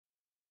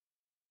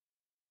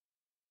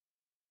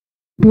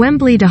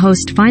Wembley to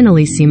host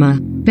Finalissima.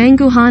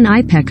 Banguhan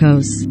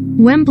Ipecos.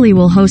 Wembley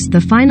will host the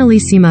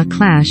Finalissima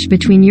clash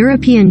between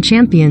European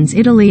champions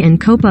Italy and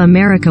Copa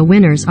America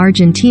winners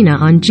Argentina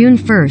on June 1,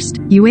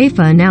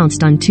 UEFA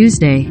announced on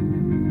Tuesday.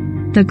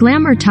 The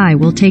glamour tie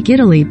will take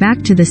Italy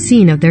back to the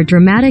scene of their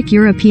dramatic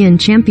European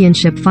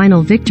Championship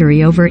final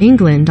victory over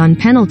England on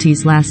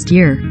penalties last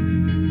year.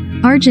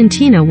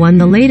 Argentina won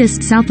the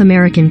latest South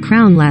American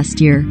crown last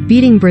year,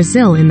 beating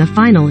Brazil in the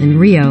final in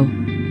Rio.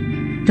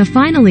 The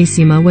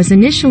Finalissima was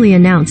initially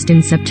announced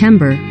in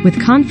September,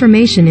 with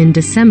confirmation in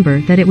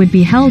December that it would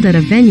be held at a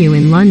venue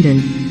in London.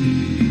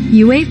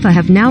 UEFA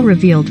have now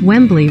revealed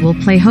Wembley will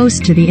play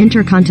host to the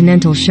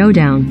Intercontinental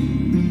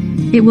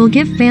Showdown. It will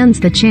give fans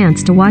the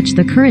chance to watch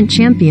the current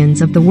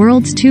champions of the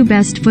world's two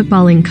best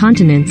footballing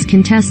continents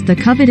contest the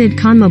coveted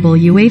CONMEBOL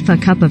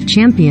UEFA Cup of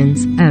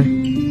Champions, a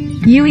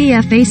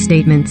UEFA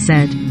statement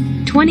said.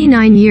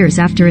 29 years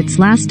after its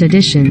last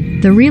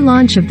edition, the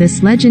relaunch of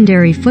this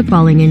legendary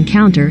footballing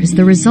encounter is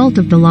the result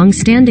of the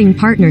long-standing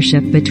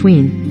partnership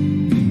between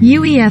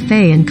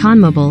UEFA and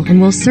CONMEBOL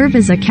and will serve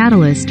as a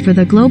catalyst for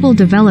the global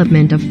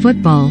development of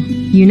football,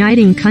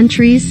 uniting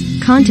countries,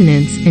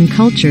 continents, and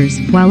cultures,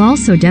 while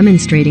also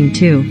demonstrating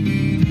to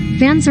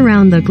fans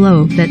around the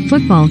globe that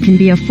football can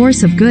be a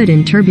force of good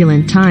in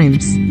turbulent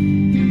times.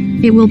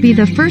 It will be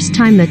the first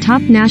time the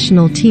top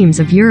national teams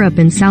of Europe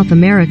and South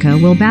America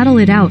will battle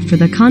it out for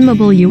the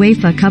CONMEBOL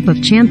UEFA Cup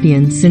of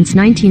Champions since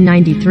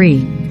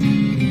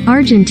 1993.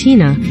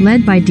 Argentina,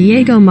 led by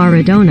Diego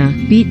Maradona,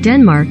 beat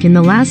Denmark in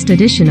the last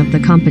edition of the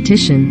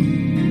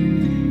competition.